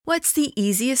What's the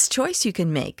easiest choice you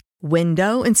can make?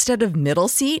 Window instead of middle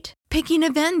seat? Picking a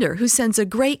vendor who sends a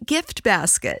great gift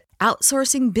basket?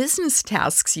 Outsourcing business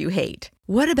tasks you hate?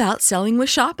 What about selling with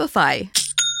Shopify?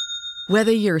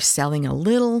 Whether you're selling a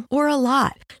little or a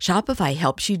lot, Shopify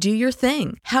helps you do your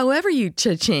thing, however you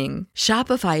cha-ching.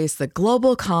 Shopify is the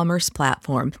global commerce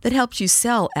platform that helps you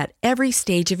sell at every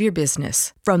stage of your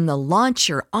business. From the launch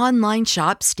your online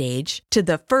shop stage to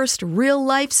the first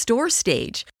real-life store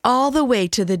stage, all the way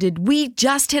to the did we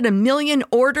just hit a million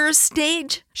orders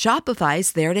stage.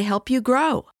 Shopify's there to help you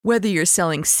grow. Whether you're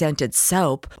selling scented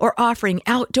soap or offering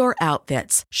outdoor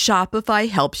outfits, Shopify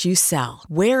helps you sell.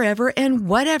 Wherever and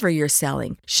whatever you're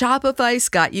selling, Shopify's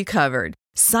got you covered.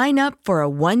 Sign up for a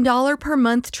 $1 per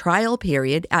month trial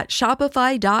period at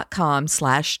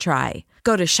shopify.com/try.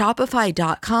 Go to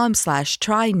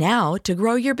shopify.com/try now to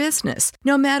grow your business,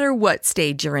 no matter what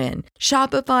stage you're in.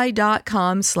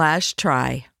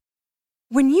 Shopify.com/try.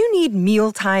 When you need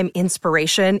mealtime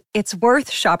inspiration, it's worth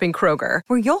shopping Kroger,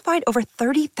 where you'll find over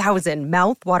 30,000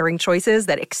 mouth-watering choices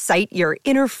that excite your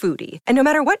inner foodie. And no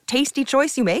matter what tasty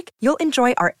choice you make, you'll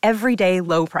enjoy our everyday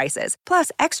low prices, plus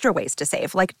extra ways to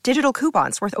save, like digital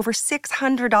coupons worth over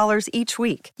 $600 each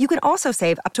week. You can also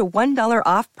save up to $1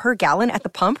 off per gallon at the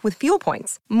pump with fuel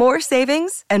points. More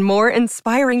savings and more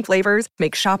inspiring flavors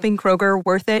make shopping Kroger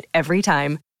worth it every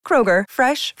time. Kroger,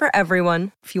 fresh for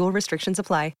everyone. Fuel restrictions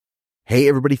apply. Hey,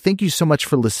 everybody. Thank you so much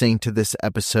for listening to this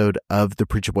episode of the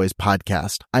Preacher Boys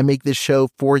podcast. I make this show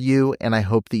for you, and I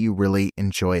hope that you really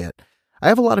enjoy it. I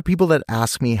have a lot of people that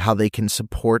ask me how they can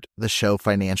support the show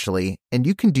financially, and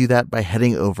you can do that by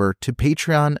heading over to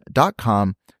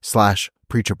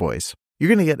patreon.com/preacherboys. You're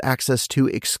going to get access to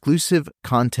exclusive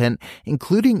content,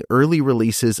 including early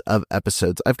releases of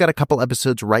episodes. I've got a couple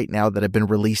episodes right now that have been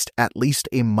released at least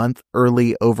a month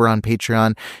early over on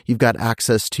Patreon. You've got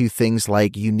access to things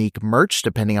like unique merch,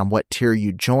 depending on what tier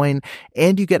you join,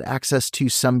 and you get access to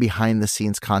some behind the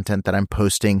scenes content that I'm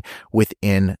posting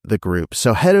within the group.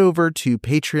 So head over to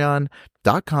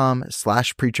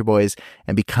patreon.com/preacherboys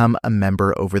and become a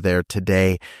member over there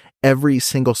today. Every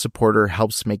single supporter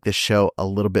helps make this show a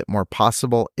little bit more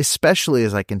possible, especially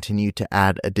as I continue to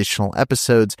add additional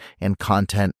episodes and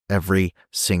content every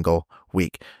single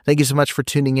week. Thank you so much for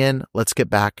tuning in. Let's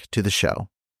get back to the show.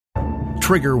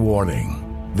 Trigger warning.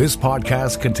 This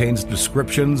podcast contains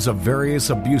descriptions of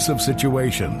various abusive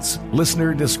situations.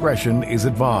 Listener discretion is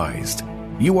advised.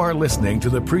 You are listening to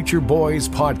the Preacher Boys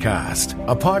Podcast,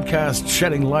 a podcast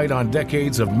shedding light on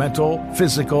decades of mental,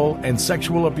 physical, and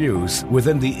sexual abuse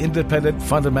within the independent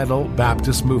fundamental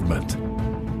Baptist movement.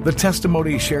 The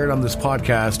testimonies shared on this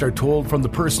podcast are told from the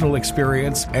personal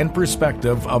experience and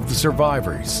perspective of the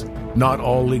survivors. Not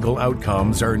all legal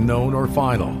outcomes are known or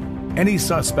final. Any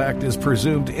suspect is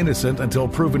presumed innocent until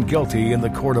proven guilty in the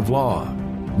court of law.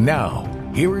 Now,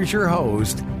 here is your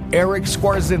host, Eric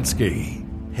Skwarczynski.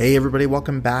 Hey everybody,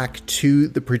 welcome back to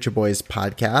the Preacher Boys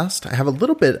podcast. I have a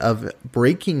little bit of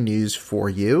breaking news for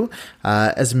you.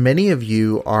 As many of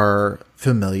you are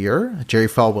familiar, Jerry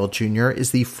Falwell Jr.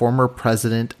 is the former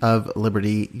president of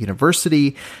Liberty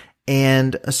University,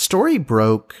 and a story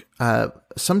broke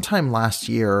sometime last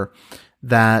year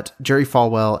that Jerry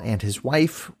Falwell and his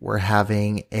wife were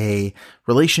having a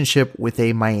relationship with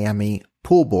a Miami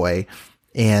pool boy.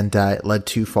 And it led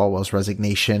to Falwell's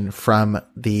resignation from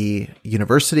the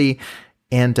university.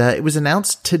 And it was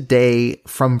announced today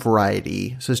from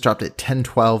Variety. So it's dropped at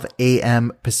 10:12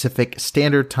 a.m. Pacific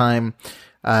Standard Time.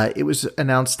 It was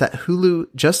announced that Hulu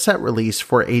just set release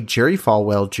for a Jerry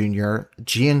Falwell Jr.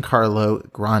 Giancarlo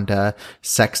Granda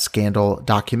sex scandal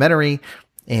documentary.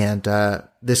 And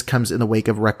this comes in the wake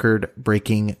of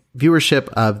record-breaking viewership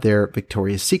of their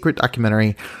Victoria's Secret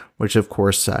documentary, which of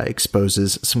course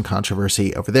exposes some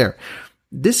controversy over there.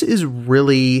 This is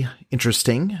really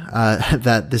interesting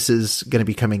that this is going to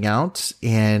be coming out,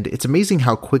 and it's amazing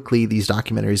how quickly these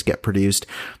documentaries get produced.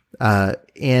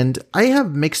 And I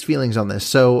have mixed feelings on this.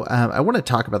 So I want to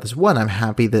talk about this. One, I'm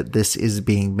happy that this is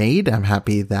being made. I'm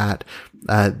happy that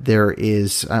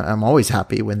I'm always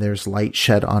happy when there's light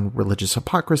shed on religious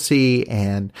hypocrisy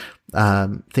and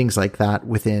things like that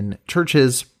within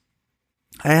churches.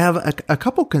 I have a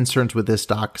couple concerns with this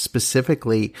doc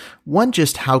specifically. One,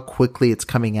 just how quickly it's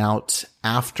coming out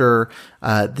after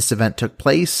this event took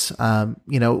place.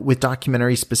 With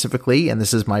documentaries specifically, and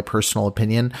this is my personal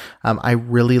opinion, I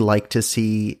really like to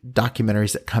see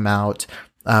documentaries that come out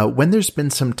when there's been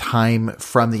some time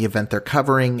from the event they're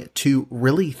covering to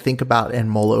really think about and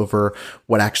mull over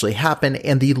what actually happened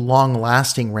and the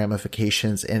long-lasting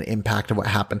ramifications and impact of what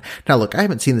happened. Now, look, I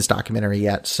haven't seen this documentary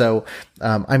yet, so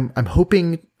I'm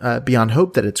hoping beyond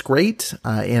hope that it's great,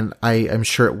 and I'm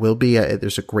sure it will be.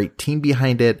 There's a great team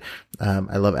behind it.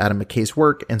 I love Adam McKay's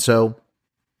work, and so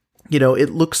it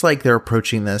looks like they're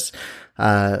approaching this,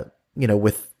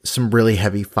 with some really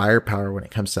heavy firepower when it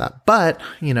comes to that. But,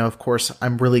 of course,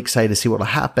 I'm really excited to see what will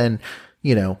happen,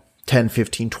 10,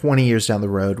 15, 20 years down the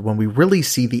road when we really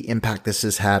see the impact this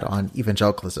has had on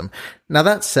evangelicalism. Now,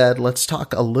 that said, let's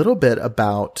talk a little bit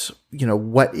about,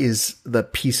 what is the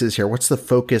pieces here? What's the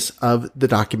focus of the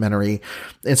documentary?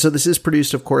 And so this is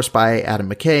produced, of course, by Adam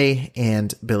McKay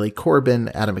and Billy Corben.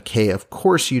 Adam McKay, of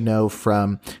course,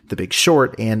 from The Big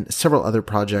Short and several other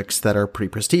projects that are pretty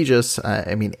prestigious.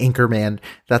 Anchorman,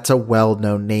 that's a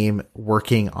well-known name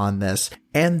working on this.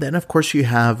 And then, of course, you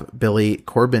have Billy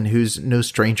Corben, who's no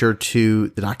stranger to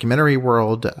the documentary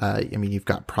world. You've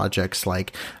got projects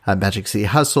like Magic City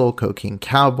Hustle, Cocaine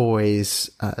Cowboys,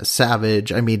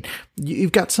 Savage.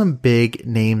 You've got some big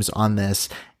names on this.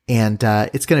 And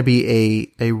it's going to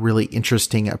be a really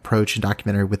interesting approach and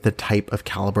documentary with the type of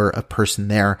caliber of person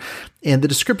there. And the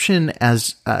description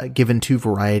as given to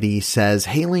Variety says,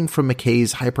 hailing from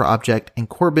McKay's Hyperobject and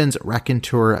Corben's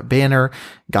Raconteur banner,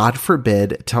 God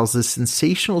forbid, tells the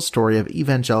sensational story of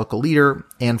evangelical leader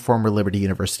and former Liberty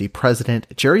University president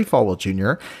Jerry Falwell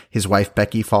Jr., his wife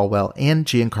Becky Falwell, and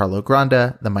Giancarlo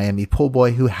Granda, the Miami pool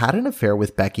boy who had an affair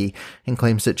with Becky and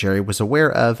claims that Jerry was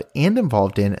aware of and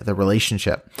involved in the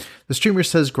relationship. The streamer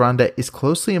says Granda is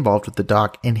closely involved with the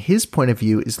doc, and his point of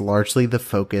view is largely the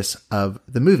focus of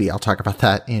the movie. I'll talk about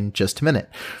that in just a minute.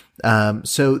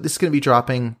 So this is going to be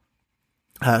dropping.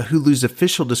 Hulu's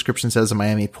official description says a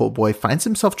Miami pool boy finds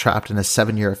himself trapped in a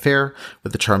 7-year affair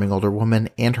with a charming older woman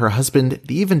and her husband,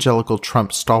 the evangelical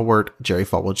Trump stalwart Jerry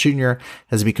Falwell Jr.,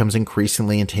 as he becomes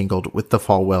increasingly entangled with the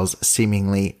Falwells'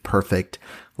 seemingly perfect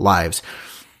lives.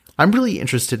 I'm really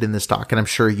interested in this doc, and I'm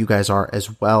sure you guys are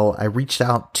as well. I reached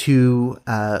out to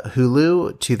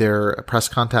Hulu, to their press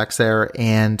contacts there,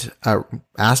 and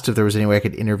asked if there was any way I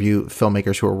could interview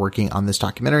filmmakers who are working on this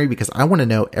documentary, because I want to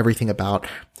know everything about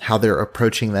how they're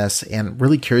approaching this, and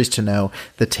really curious to know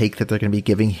the take that they're going to be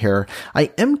giving here.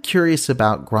 I am curious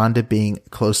about Granda being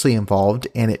closely involved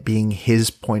and it being his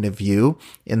point of view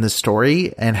in the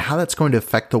story and how that's going to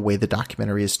affect the way the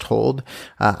documentary is told.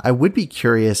 I would be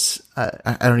curious.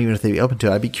 I don't even know if they'd be open to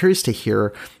it. I'd be curious to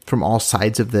hear from all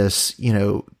sides of this,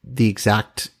 the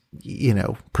exact,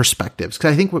 perspectives.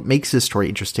 Because I think what makes this story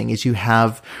interesting is you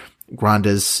have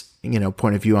Granda's,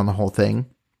 point of view on the whole thing.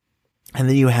 And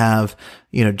then you have,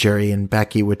 Jerry and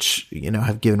Becky, which,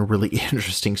 have given really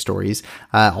interesting stories,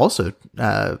 also,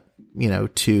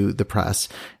 to the press.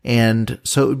 And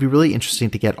so it would be really interesting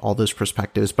to get all those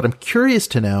perspectives, but I'm curious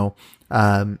to know,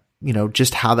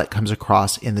 just how that comes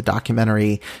across in the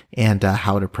documentary and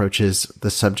how it approaches the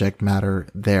subject matter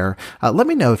there. Let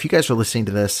me know if you guys are listening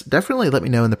to this. Definitely let me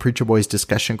know in the Preacher Boys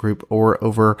discussion group or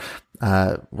over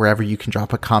wherever you can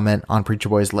drop a comment on Preacher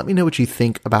Boys. Let me know what you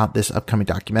think about this upcoming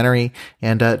documentary,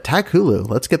 and tag Hulu.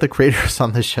 Let's get the creators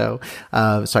on the show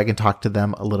so I can talk to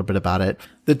them a little bit about it.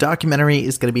 The documentary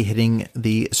is going to be hitting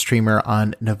the streamer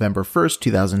on November 1st,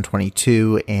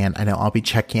 2022, and I know I'll be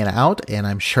checking it out, and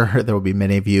I'm sure there will be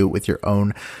many of you with your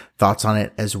own thoughts on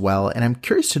it as well. And I'm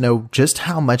curious to know just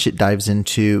how much it dives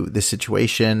into the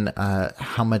situation,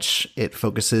 how much it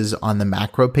focuses on the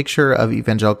macro picture of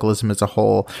evangelicalism as a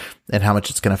whole, and how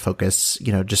much it's going to focus,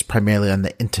 just primarily on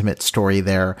the intimate story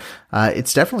there.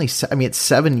 It's definitely, it's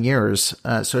 7 years,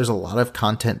 so there's a lot of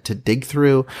content to dig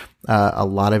through, a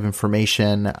lot of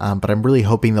information, but I'm really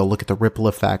hoping they'll look at the ripple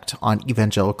effect on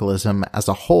evangelicalism as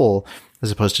a whole,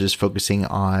 as opposed to just focusing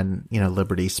on,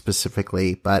 liberty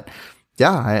specifically. But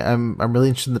yeah, I'm really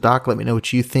interested in the doc. Let me know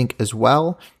what you think as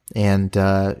well. And,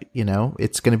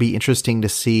 it's going to be interesting to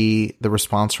see the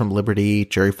response from Liberty,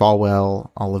 Jerry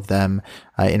Falwell, all of them,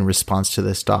 in response to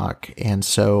this doc. And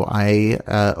so I,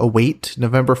 await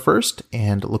November 1st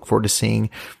and look forward to seeing,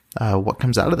 what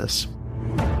comes out of this.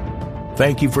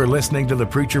 Thank you for listening to the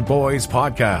Preacher Boys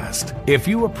podcast. If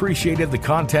you appreciated the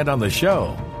content on the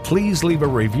show, please leave a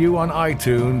review on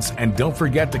iTunes, and don't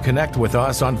forget to connect with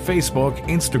us on Facebook,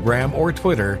 Instagram, or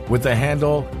Twitter with the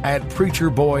handle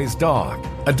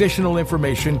 @PreacherBoysDoc. Additional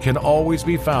information can always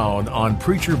be found on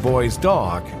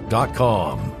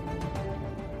PreacherBoysDoc.com.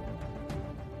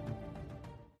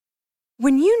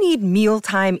 When you need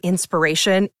mealtime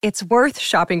inspiration, it's worth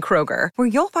shopping Kroger, where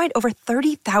you'll find over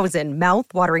 30,000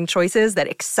 mouth-watering choices that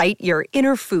excite your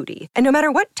inner foodie. And no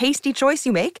matter what tasty choice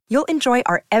you make, you'll enjoy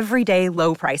our everyday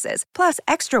low prices, plus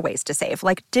extra ways to save,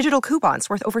 like digital coupons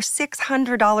worth over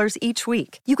 $600 each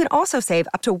week. You can also save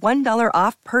up to $1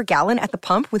 off per gallon at the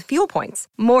pump with fuel points.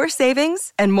 More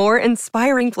savings and more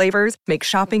inspiring flavors make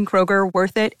shopping Kroger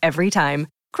worth it every time.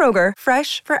 Kroger,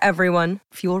 fresh for everyone.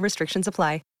 Fuel restrictions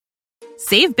apply.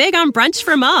 Save big on brunch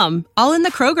for mom, all in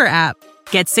the Kroger app.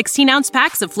 Get 16-ounce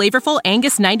packs of flavorful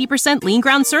Angus 90% lean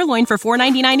ground sirloin for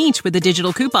 $4.99 each with a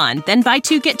digital coupon. Then buy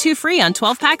 2, get 2 free on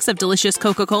 12 packs of delicious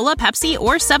Coca-Cola, Pepsi,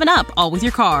 or 7-Up, all with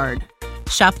your card.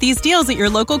 Shop these deals at your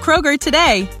local Kroger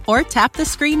today, or tap the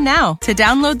screen now to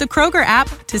download the Kroger app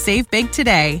to save big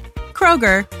today.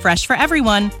 Kroger, fresh for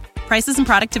everyone. Prices and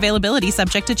product availability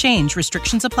subject to change.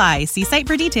 Restrictions apply. See site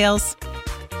for details.